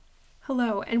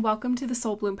Hello, and welcome to the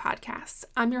Soul Bloom Podcast.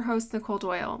 I'm your host, Nicole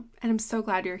Doyle, and I'm so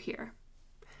glad you're here.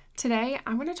 Today,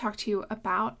 I'm going to talk to you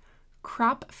about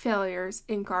crop failures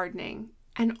in gardening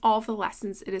and all the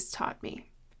lessons it has taught me.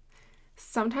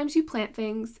 Sometimes you plant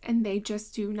things and they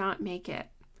just do not make it.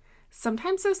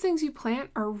 Sometimes those things you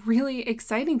plant are really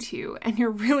exciting to you and you're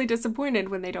really disappointed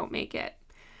when they don't make it.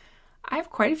 I have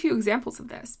quite a few examples of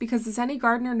this because, as any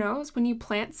gardener knows, when you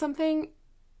plant something,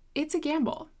 it's a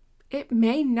gamble. It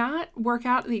may not work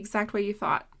out the exact way you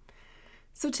thought.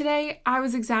 So today I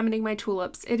was examining my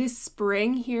tulips. It is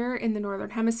spring here in the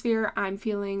Northern Hemisphere. I'm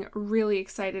feeling really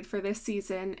excited for this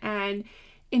season. And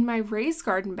in my raised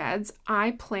garden beds,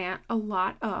 I plant a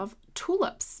lot of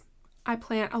tulips. I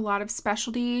plant a lot of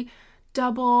specialty,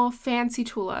 double, fancy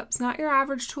tulips. Not your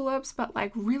average tulips, but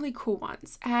like really cool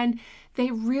ones. And they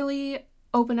really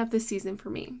open up the season for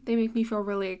me. They make me feel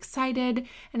really excited,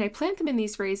 and I plant them in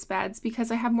these raised beds because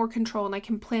I have more control and I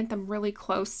can plant them really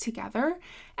close together,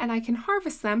 and I can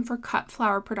harvest them for cut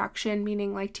flower production,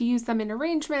 meaning like to use them in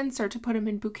arrangements or to put them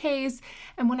in bouquets.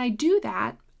 And when I do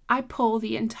that, I pull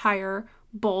the entire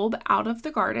bulb out of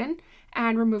the garden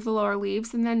and remove the lower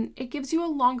leaves, and then it gives you a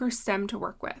longer stem to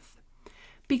work with.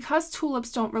 Because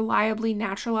tulips don't reliably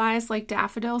naturalize like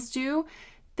daffodils do,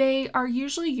 they are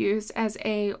usually used as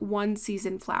a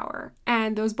one-season flower,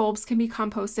 and those bulbs can be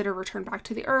composted or returned back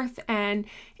to the earth, and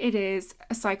it is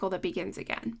a cycle that begins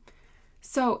again.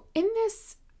 So in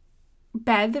this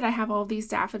bed that I have all these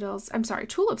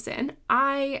tulips in,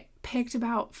 I picked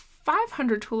about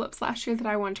 500 tulips last year that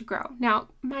I wanted to grow. Now,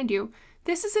 mind you,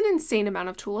 this is an insane amount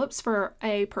of tulips for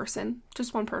a person,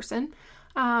 just one person.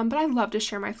 But I love to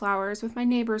share my flowers with my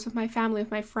neighbors, with my family,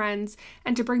 with my friends,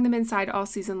 and to bring them inside all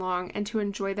season long and to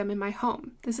enjoy them in my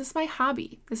home. This is my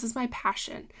hobby. This is my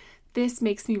passion. This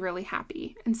makes me really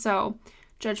happy. And so,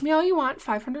 judge me all you want.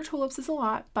 500 tulips is a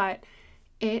lot, but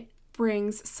it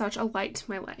brings such a light to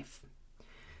my life.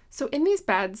 So in these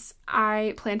beds,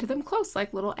 I planted them close,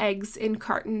 like little eggs in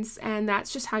cartons, and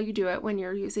that's just how you do it when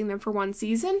you're using them for one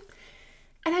season.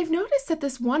 And I've noticed that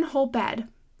this one whole bed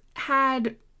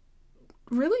had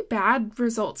really bad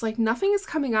results. Like nothing is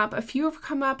coming up. A few have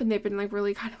come up and they've been like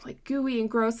really kind of like gooey and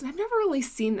gross. And I've never really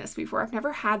seen this before. I've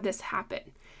never had this happen.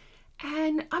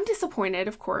 And I'm disappointed,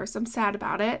 of course. I'm sad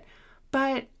about it.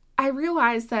 But I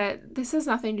realized that this has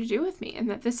nothing to do with me and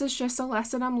that this is just a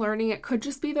lesson I'm learning. It could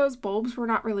just be those bulbs were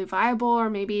not really viable, or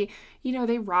maybe,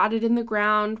 they rotted in the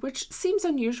ground, which seems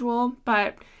unusual.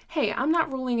 But hey, I'm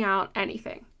not ruling out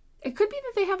anything. It could be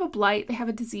that they have a blight, they have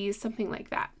a disease, something like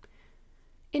that.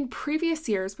 In previous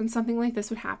years, when something like this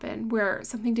would happen, where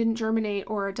something didn't germinate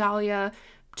or a dahlia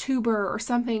tuber or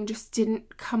something just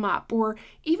didn't come up, or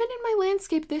even in my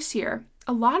landscape this year,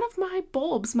 a lot of my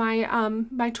bulbs,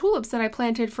 my tulips that I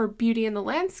planted for beauty in the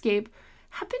landscape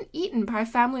have been eaten by a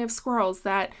family of squirrels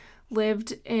that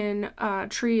lived in a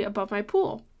tree above my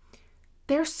pool.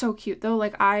 They're so cute though.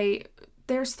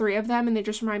 There's 3 of them and they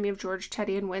just remind me of George,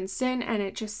 Teddy, and Winston, and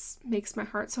it just makes my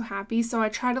heart so happy. So I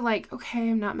try to okay,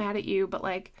 I'm not mad at you, but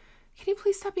can you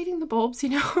please stop eating the bulbs,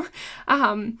 It's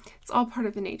all part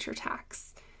of the nature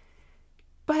tax.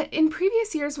 But in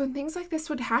previous years, when things like this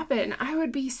would happen, I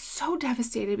would be so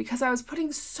devastated because I was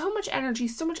putting so much energy,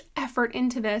 so much effort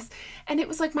into this, and it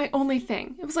was my only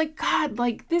thing. It was God,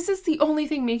 this is the only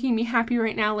thing making me happy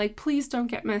right now. Please don't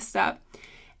get messed up.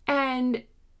 And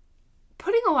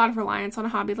putting a lot of reliance on a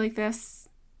hobby like this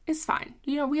is fine.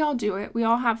 We all do it. We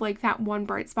all have that one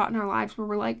bright spot in our lives where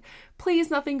we're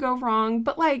please nothing go wrong.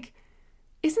 But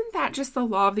isn't that just the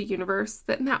law of the universe?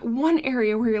 That in that one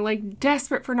area where you're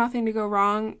desperate for nothing to go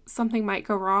wrong, something might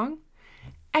go wrong.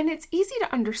 And it's easy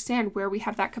to understand where we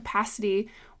have that capacity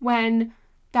when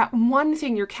that one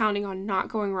thing you're counting on not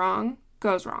going wrong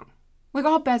goes wrong.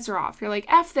 All bets are off. You're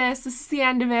F this is the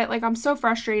end of it. I'm so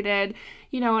frustrated,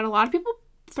 and a lot of people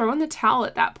throw in the towel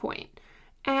at that point.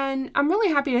 And I'm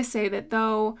really happy to say that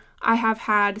though I have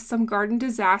had some garden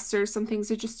disasters, some things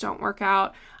that just don't work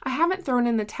out, I haven't thrown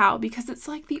in the towel because it's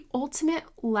the ultimate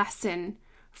lesson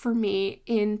for me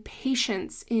in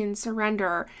patience, in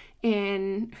surrender,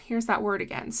 here's that word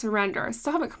again, surrender. I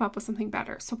still haven't come up with something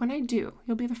better. So when I do,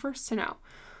 you'll be the first to know.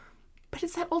 But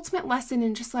it's that ultimate lesson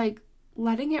in just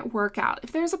letting it work out.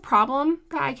 If there's a problem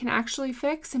that I can actually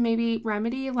fix and maybe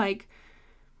remedy,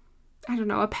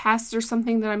 a pest or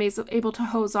something that I'm able to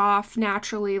hose off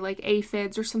naturally,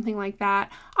 aphids or something like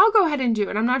that, I'll go ahead and do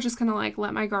it. I'm not just going to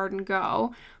let my garden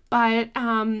go. But,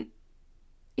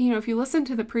 if you listen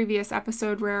to the previous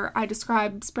episode where I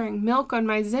described spraying milk on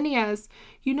my zinnias,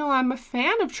 I'm a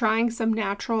fan of trying some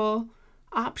natural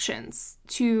options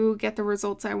to get the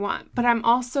results I want. But I'm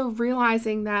also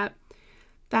realizing that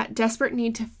desperate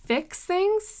need to fix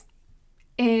things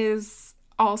is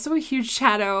also a huge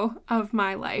shadow of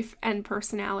my life and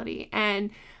personality. And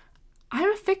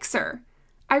I'm a fixer.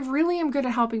 I really am good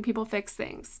at helping people fix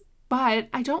things, but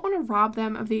I don't want to rob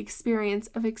them of the experience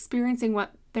of experiencing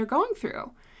what they're going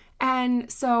through. And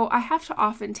so I have to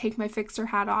often take my fixer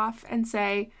hat off and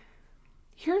say,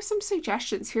 here are some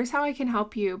suggestions. Here's how I can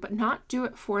help you, but not do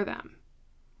it for them.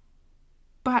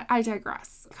 But I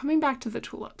digress. Coming back to the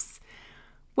tulips.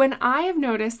 When I have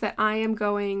noticed that I am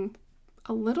going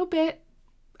a little bit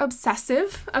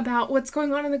obsessive about what's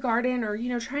going on in the garden, or,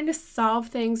 trying to solve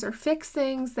things or fix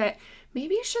things that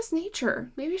maybe it's just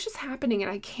nature, maybe it's just happening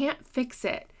and I can't fix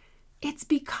it, it's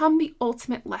become the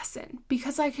ultimate lesson,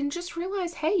 because I can just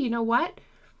realize, hey, you know what?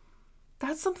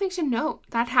 That's something to note.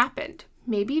 That happened.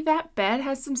 Maybe that bed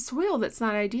has some soil that's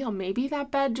not ideal. Maybe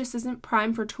that bed just isn't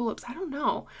prime for tulips. I don't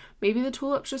know. Maybe the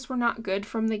tulips just were not good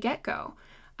from the get-go.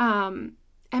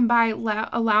 And by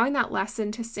allowing that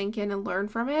lesson to sink in and learn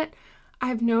from it,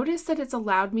 I've noticed that it's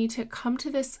allowed me to come to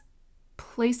this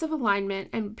place of alignment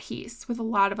and peace with a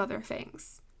lot of other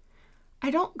things. I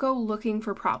don't go looking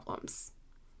for problems.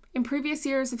 In previous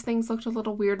years, if things looked a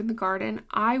little weird in the garden,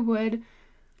 I would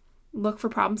look for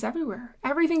problems everywhere.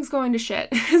 Everything's going to shit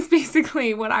is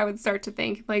basically what I would start to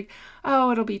think. Like,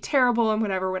 oh, it'll be terrible and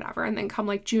whatever. And then come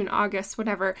like June, August,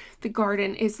 whatever, the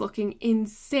garden is looking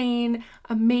insane,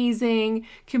 amazing,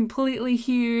 completely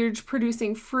huge,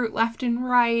 producing fruit left and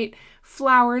right,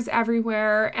 flowers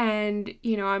everywhere, and,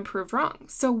 I'm proved wrong.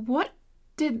 So what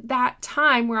did that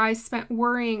time where I spent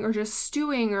worrying or just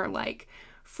stewing or like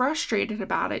frustrated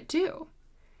about it do?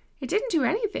 It didn't do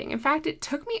anything. In fact, it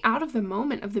took me out of the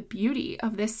moment of the beauty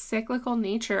of this cyclical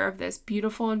nature of this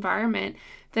beautiful environment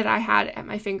that I had at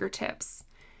my fingertips.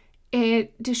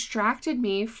 It distracted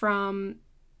me from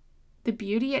the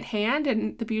beauty at hand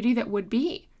and the beauty that would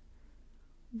be.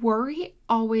 Worry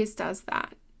always does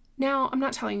that. Now, I'm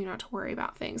not telling you not to worry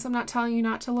about things. I'm not telling you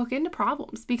not to look into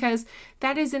problems, because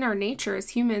that is in our nature as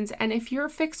humans. And if you're a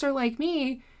fixer like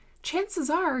me, chances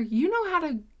are you know how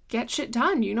to get shit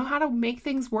done. You know how to make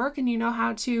things work, and you know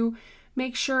how to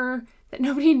make sure that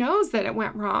nobody knows that it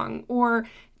went wrong, or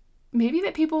maybe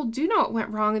that people do know it went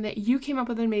wrong and that you came up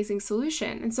with an amazing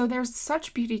solution. And so there's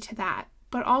such beauty to that,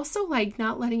 but also like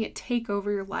not letting it take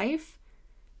over your life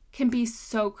can be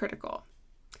so critical.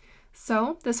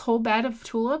 So this whole bed of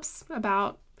tulips,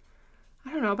 about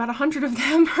 100 of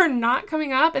them are not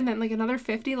coming up, and then like another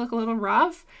 50 look a little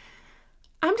rough.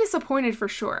 I'm disappointed for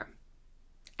sure.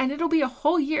 And it'll be a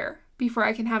whole year before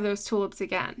I can have those tulips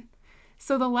again.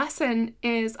 So the lesson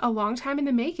is a long time in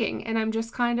the making, and I'm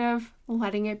just kind of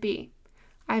letting it be.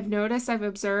 I've noticed, I've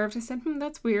observed, I said,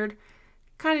 that's weird.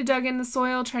 Kind of dug in the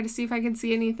soil, tried to see if I can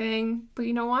see anything. But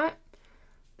you know what?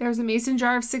 There's a mason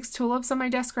jar of 6 tulips on my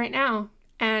desk right now,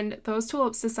 and those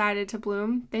tulips decided to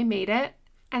bloom. They made it,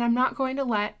 and I'm not going to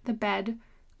let the bed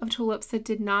of tulips that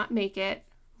did not make it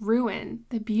ruin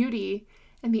the beauty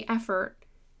and the effort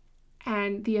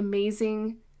and the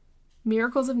amazing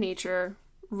miracles of nature,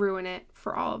 ruin it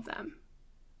for all of them.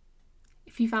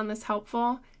 If you found this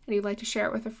helpful and you'd like to share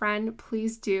it with a friend,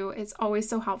 please do. It's always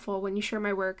so helpful when you share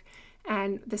my work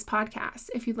and this podcast.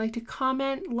 If you'd like to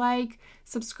comment, like,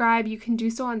 subscribe, you can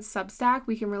do so on Substack.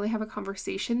 We can really have a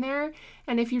conversation there.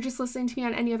 And if you're just listening to me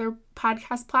on any other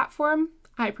podcast platform,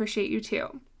 I appreciate you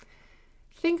too.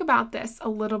 Think about this a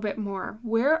little bit more.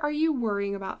 Where are you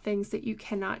worrying about things that you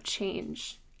cannot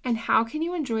change? And how can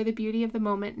you enjoy the beauty of the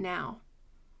moment now?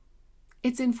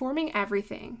 It's informing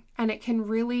everything, and it can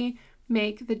really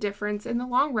make the difference in the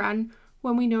long run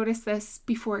when we notice this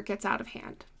before it gets out of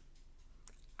hand.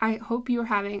 I hope you're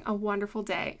having a wonderful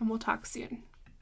day, and we'll talk soon.